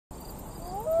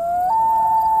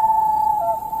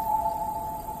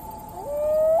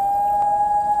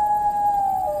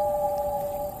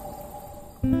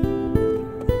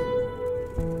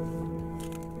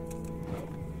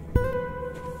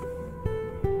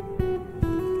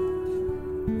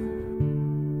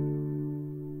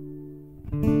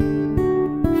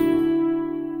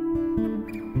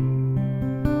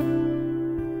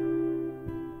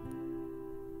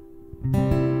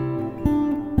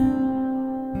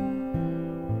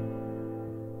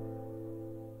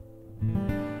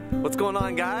What's going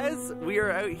on, guys? We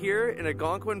are out here in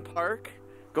Algonquin Park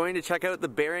going to check out the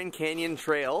Barron Canyon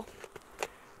Trail.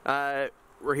 We're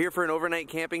here for an overnight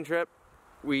camping trip.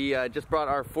 We just brought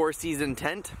our 4-season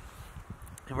tent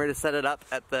and we're going to set it up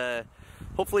at the,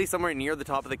 hopefully somewhere near the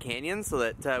top of the canyon so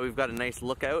that we've got a nice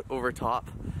lookout over top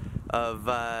of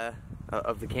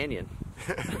the canyon.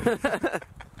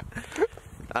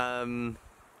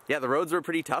 Yeah, the roads were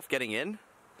pretty tough getting in,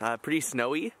 pretty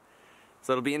snowy.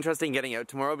 So it'll be interesting getting out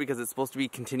tomorrow because it's supposed to be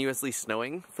continuously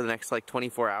snowing for the next like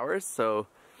 24 hours. So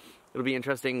it'll be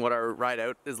interesting what our ride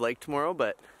out is like tomorrow,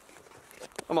 but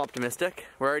I'm optimistic.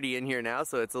 We're already in here now,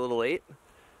 so it's a little late.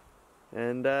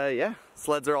 And yeah,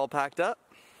 sleds are all packed up.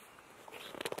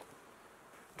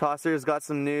 Tosser's got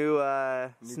some new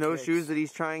snowshoes that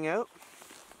he's trying out.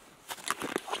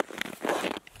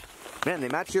 Man, they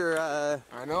match your...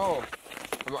 I know.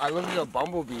 I look like a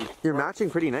bumblebee. You're matching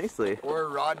pretty nicely. Or a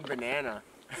rotten banana.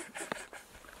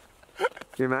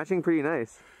 You're matching pretty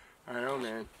nice. I know,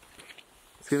 man.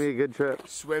 It's gonna be a good trip.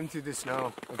 Swim through the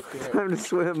snow. Let's do it. Time to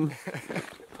swim.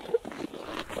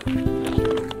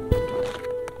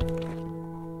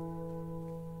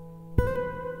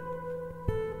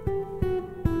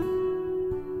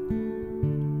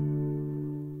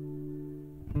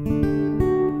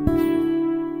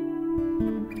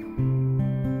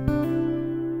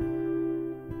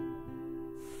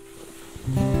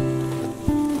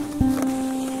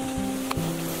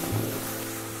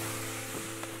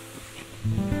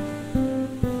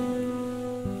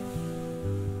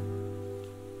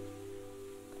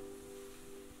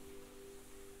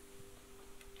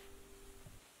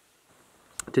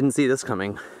 Didn't see this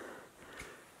coming.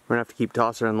 We're gonna have to keep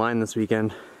Tosser in line this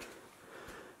weekend.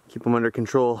 Keep him under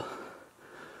control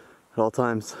at all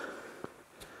times.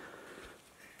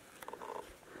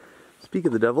 Speak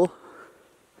of the devil,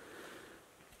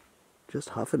 just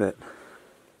huffing it.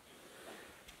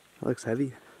 That looks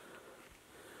heavy.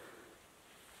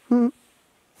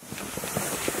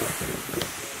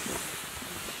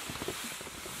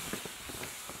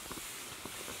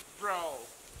 Bro.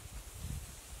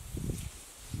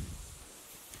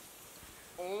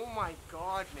 Oh my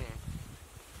god, man.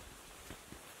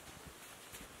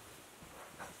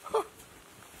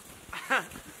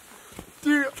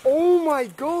 Dude, oh my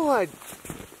god.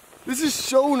 This is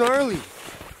so gnarly.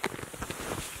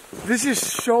 This is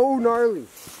so gnarly.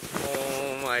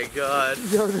 Oh my god.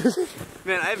 Yo,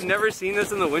 Man, I've never seen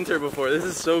this in the winter before. This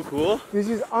is so cool. this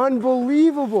is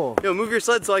unbelievable. Yo, move your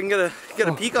sled so I can get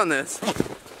a peek on this.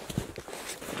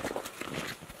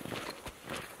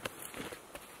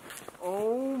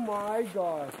 Oh my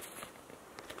god.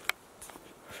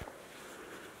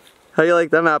 How you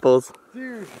like them apples?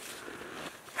 Dude.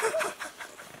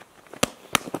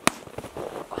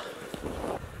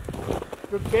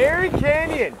 The Barron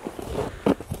Canyon.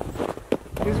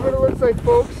 This is what it looks like,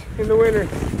 folks, in the winter.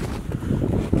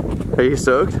 Are you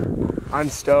stoked? I'm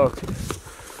stoked.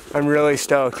 I'm really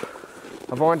stoked.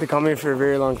 I've wanted to come here for a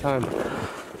very long time.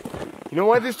 You know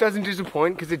why this doesn't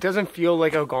disappoint? Because it doesn't feel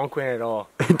like Algonquin at all.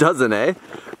 It doesn't, eh?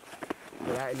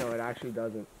 No, it actually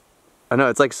doesn't. I know,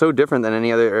 it's like so different than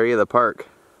any other area of the park.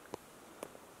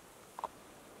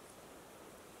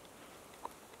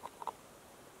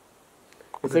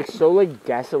 It's like so like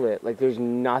desolate, like there's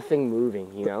nothing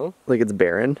moving, you know? Like it's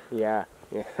barren. Yeah,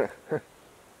 yeah.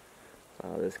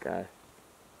 Oh, this guy.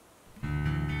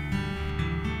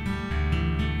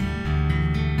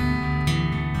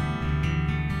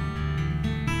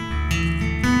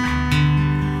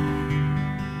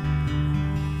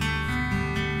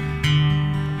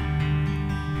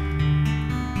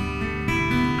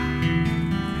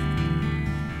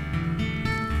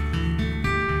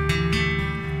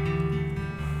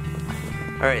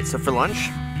 Alright, so for lunch,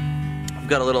 we've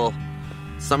got a little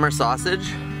summer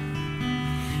sausage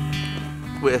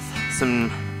with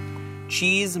some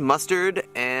cheese, mustard,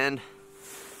 and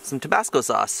some Tabasco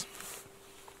sauce.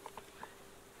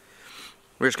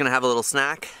 We're just gonna have a little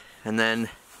snack and then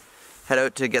head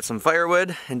out to get some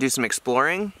firewood and do some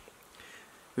exploring.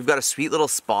 We've got a sweet little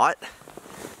spot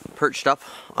perched up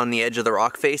on the edge of the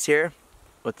rock face here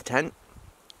with the tent.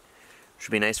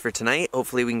 Should be nice for tonight.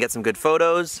 Hopefully we can get some good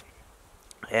photos.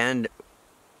 And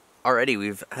already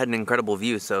we've had an incredible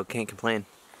view, so can't complain.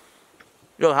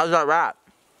 Yo, how's that wrap?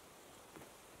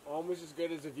 Almost as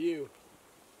good as a view.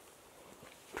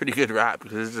 Pretty good wrap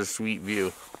because this is a sweet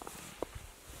view.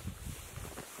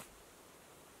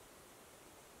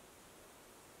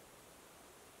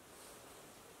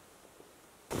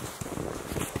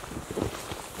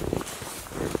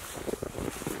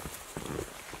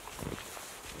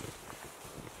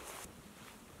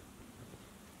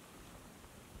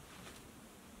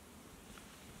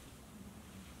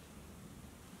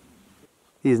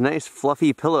 These nice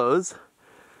fluffy pillows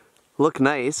look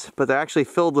nice, but they're actually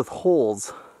filled with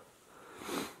holes.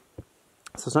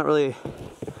 So it's not really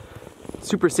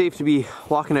super safe to be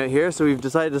walking out here, so we've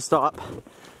decided to stop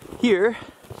here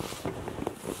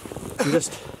and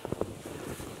just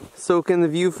soak in the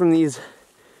view from these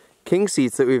king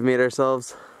seats that we've made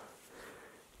ourselves.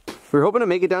 We were hoping to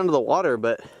make it down to the water,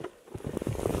 but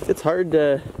it's hard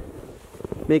to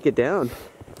make it down.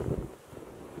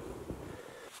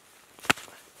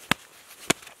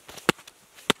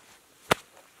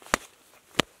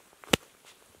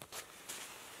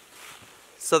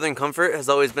 Southern comfort has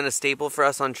always been a staple for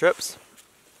us on trips.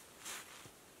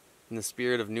 In the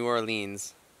spirit of New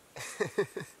Orleans.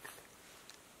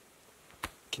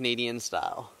 Canadian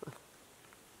style.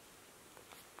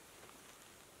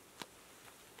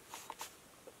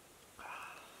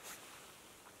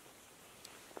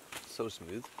 So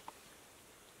smooth.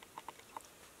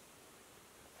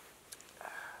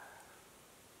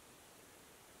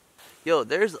 Yo,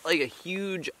 there's like a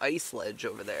huge ice ledge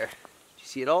over there. Do you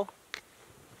see it all?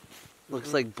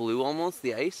 Looks like blue almost,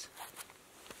 the ice.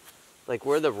 Like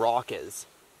where the rock is.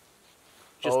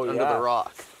 Just under the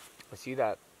rock. I see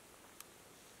that.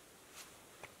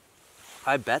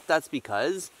 I bet that's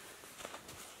because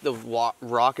the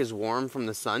rock is warm from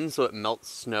the sun, so it melts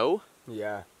snow.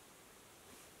 Yeah.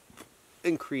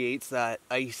 And creates that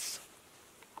ice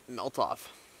melt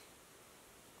off.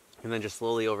 And then just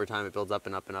slowly over time it builds up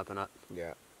and up and up and up.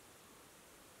 Yeah.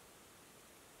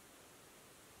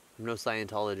 I'm no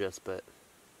Scientologist, but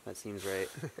that seems right.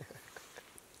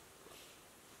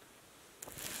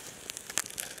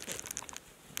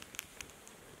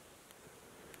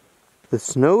 The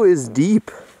snow is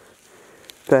deep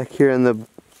back here in the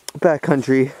back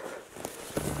country.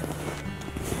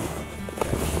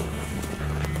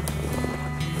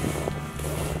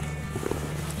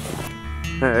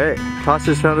 Alright, Toss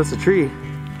just found us a tree.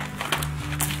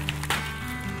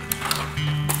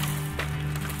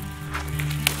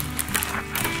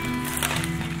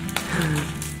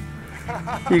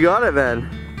 You got it, man.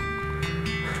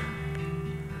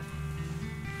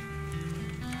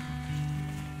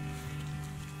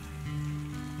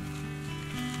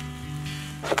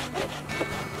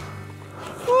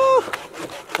 Woo.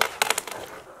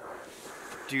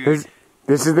 Dude,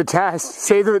 this is the test.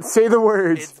 Say the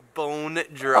words. It's bone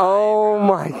dry. Oh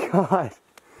my god.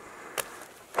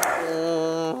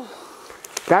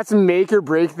 That's make or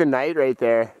break the night right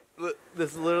there.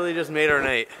 This literally just made our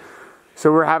night.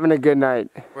 So we're having a good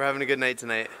night. We're having a good night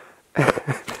tonight.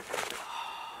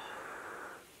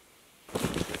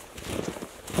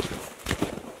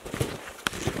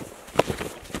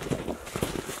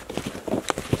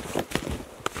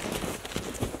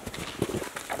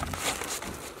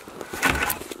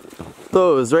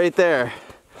 Those right there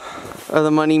are the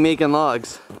money-making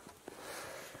logs.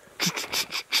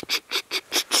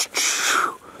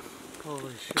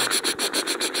 Holy shit.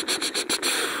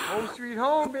 Home sweet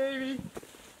home, baby.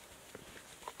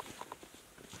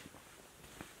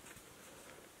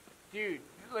 Dude,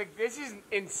 like this is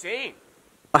insane.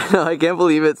 I know, I can't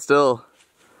believe it still.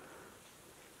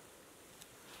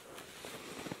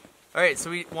 Alright, so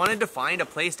we wanted to find a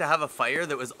place to have a fire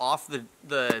that was off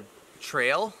the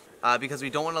trail because we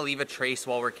don't want to leave a trace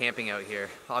while we're camping out here.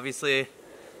 Obviously,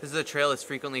 this is a trail that's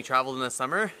frequently traveled in the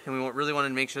summer and we really wanted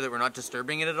to make sure that we're not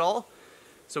disturbing it at all.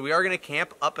 So we are going to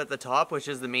camp up at the top, which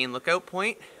is the main lookout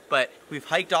point, but we've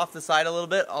hiked off the side a little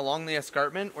bit along the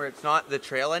escarpment where it's not the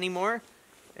trail anymore.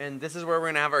 And this is where we're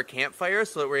going to have our campfire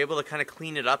so that we're able to kind of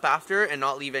clean it up after and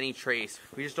not leave any trace.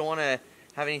 We just don't want to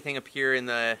have anything appear in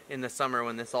the summer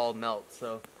when this all melts.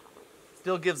 So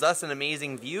still gives us an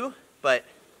amazing view, but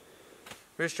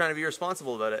we're just trying to be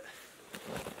responsible about it.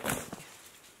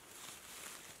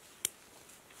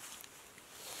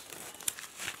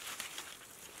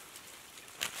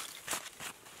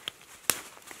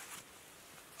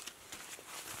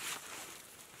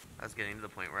 I was getting to the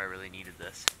point where I really needed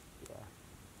this. Yeah.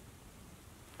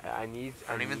 I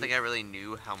don't even think I really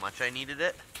knew how much I needed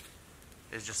it.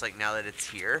 It's just like now that it's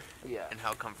here, yeah, and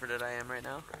how comforted I am right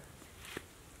now.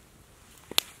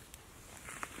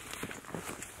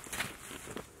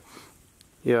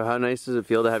 Yo, how nice does it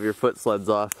feel to have your foot sleds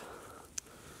off?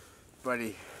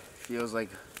 Buddy, feels like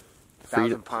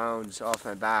Freedom. 1,000 pounds off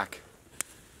my back,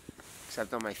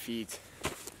 except on my feet.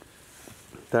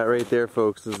 That right there,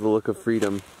 folks, is the look of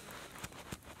freedom.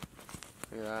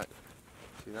 Look at that.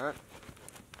 See that?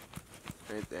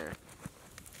 Right there.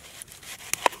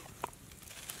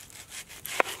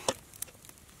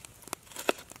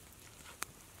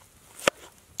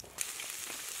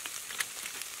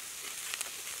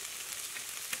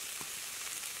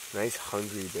 Nice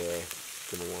hungry bear.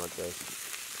 gonna want this.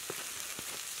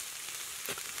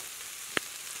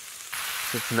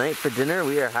 So tonight for dinner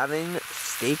we are having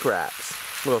steak wraps.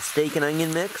 A little steak and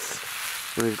onion mix.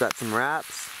 And we've got some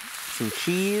wraps, some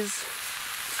cheese.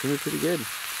 It's gonna be pretty good.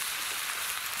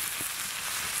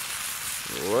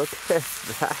 Look at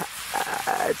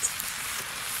that.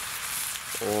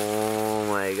 Oh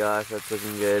my gosh, that's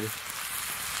looking good.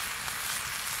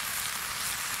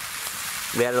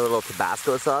 We added a little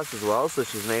Tabasco sauce as well, so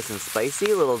she's nice and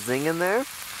spicy. A little zing in there.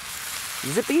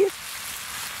 Zippy.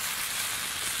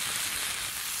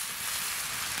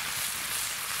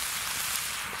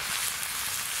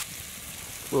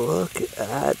 Look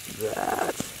at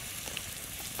that.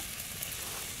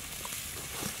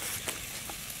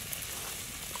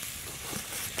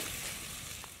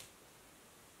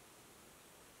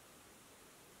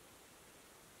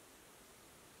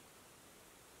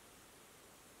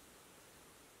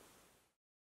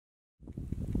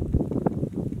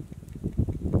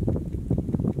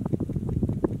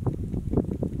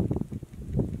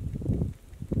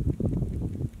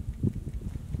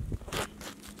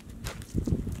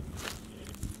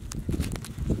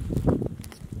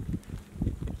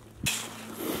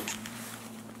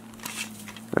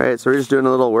 Alright, so we're just doing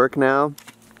a little work now,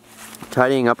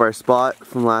 tidying up our spot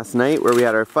from last night where we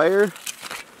had our fire.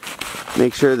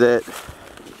 Make sure that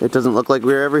it doesn't look like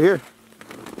we were ever here.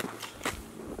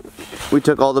 We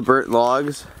took all the burnt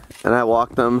logs and I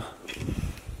walked them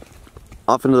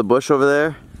off into the bush over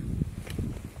there,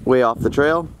 way off the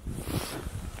trail.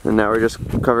 And now we're just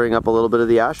covering up a little bit of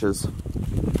the ashes.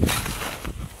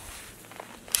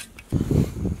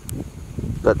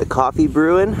 Got the coffee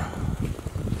brewing.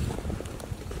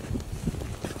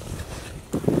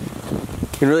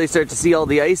 You can really start to see all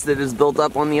the ice that is built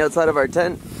up on the outside of our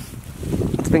tent.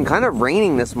 It's been kind of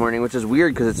raining this morning, which is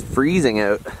weird because it's freezing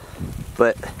out,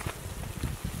 but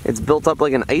it's built up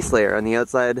like an ice layer on the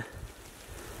outside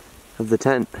of the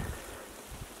tent.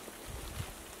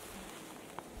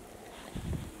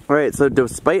 Alright, so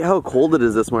despite how cold it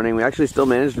is this morning, we actually still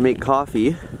managed to make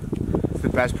coffee. It's the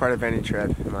best part of any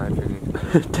trip, in my opinion.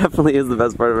 It definitely is the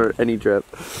best part of any trip.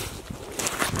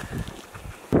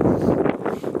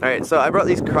 Alright, so I brought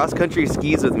these cross-country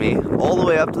skis with me all the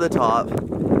way up to the top,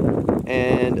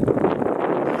 and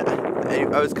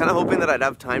I was kind of hoping that I'd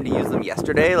have time to use them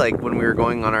yesterday, like when we were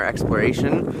going on our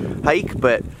exploration hike,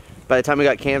 but by the time we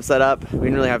got camp set up, we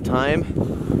didn't really have time.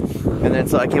 And then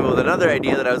so I came up with another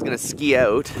idea that I was going to ski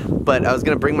out, but I was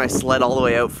going to bring my sled all the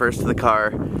way out first to the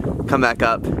car, come back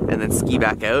up, and then ski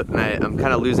back out, and I'm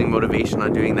kind of losing motivation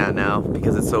on doing that now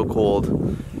because it's so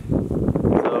cold.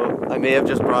 I may have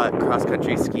just brought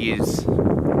cross-country skis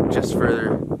just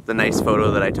for the nice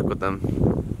photo that I took with them.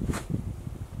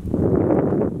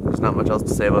 There's not much else to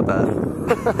say about that.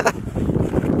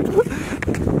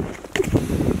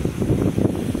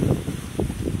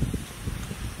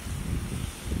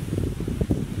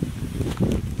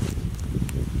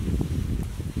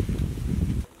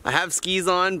 I have skis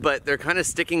on, but they're kind of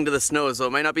sticking to the snow, so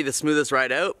it might not be the smoothest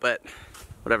ride out, but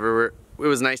whatever. It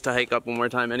was nice to hike up one more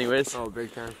time anyways. Oh,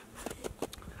 big time.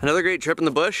 Another great trip in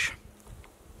the bush.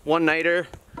 One nighter,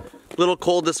 a little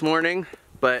cold this morning,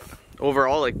 but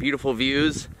overall like beautiful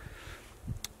views,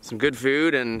 some good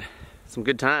food and some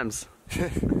good times.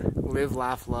 Live,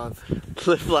 laugh, love.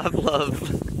 Live, laugh, love.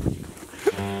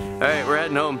 Alright, we're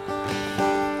heading home.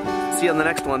 See you on the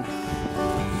next one.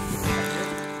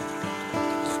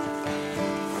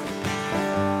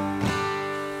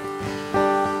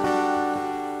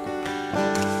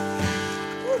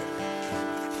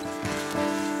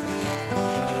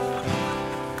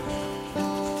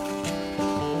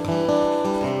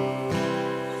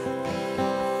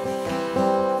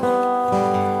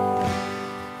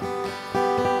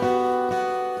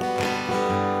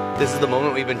 This is the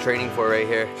moment we've been training for right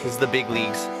here. This is the big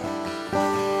leagues.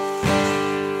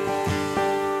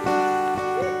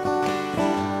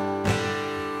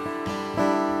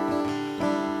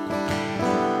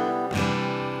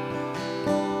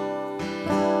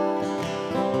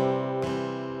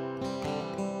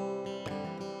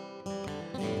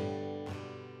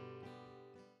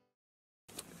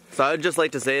 So I would just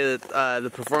like to say that the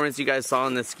performance you guys saw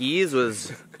on the skis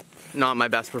was not my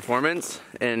best performance,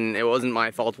 and it wasn't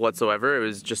my fault whatsoever. It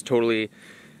was just totally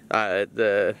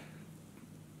the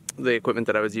equipment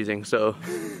that I was using. So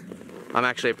I'm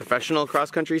actually a professional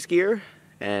cross-country skier,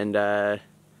 and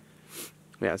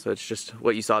yeah, so it's just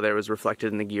what you saw there was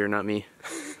reflected in the gear, not me.